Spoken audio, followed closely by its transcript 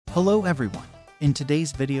Hello everyone. In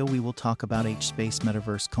today's video we will talk about H-Space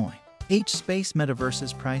Metaverse coin. H-Space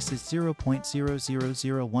Metaverse's price is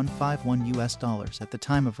 $0.000151 at the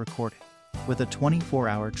time of recording, with a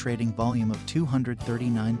 24-hour trading volume of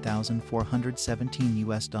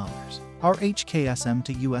 $239,417. Our HKSM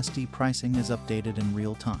to USD pricing is updated in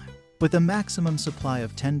real time, with a maximum supply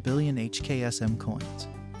of 10 billion HKSM coins.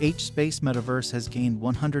 H-Space Metaverse has gained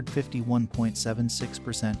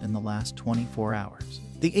 151.76% in the last 24 hours.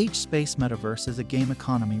 The H-Space Metaverse is a game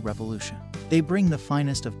economy revolution. They bring the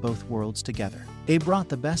finest of both worlds together. They brought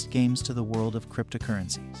the best games to the world of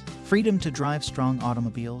cryptocurrencies. Freedom to drive strong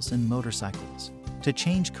automobiles and motorcycles, to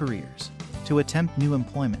change careers, to attempt new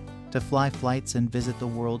employment, to fly flights and visit the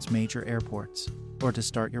world's major airports, or to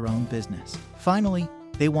start your own business. Finally,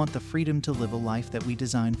 they want the freedom to live a life that we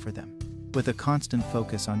designed for them, with a constant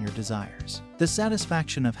focus on your desires. The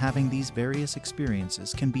satisfaction of having these various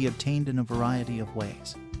experiences can be obtained in a variety of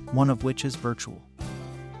ways, one of which is virtual,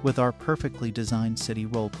 with our perfectly designed city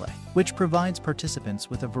roleplay, which provides participants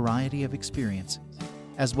with a variety of experiences,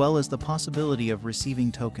 as well as the possibility of receiving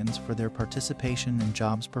tokens for their participation in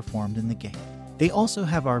jobs performed in the game. They also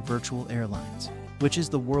have our virtual airlines, which is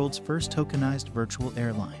the world's first tokenized virtual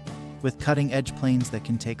airline, with cutting-edge planes that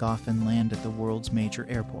can take off and land at the world's major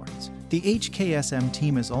airports. The HKSM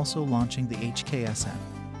team is also launching the HKSM,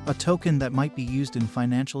 a token that might be used in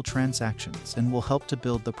financial transactions and will help to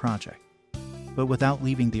build the project, but without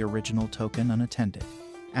leaving the original token unattended,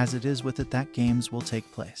 as it is with it that games will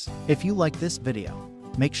take place. If you like this video,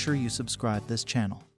 make sure you subscribe this channel.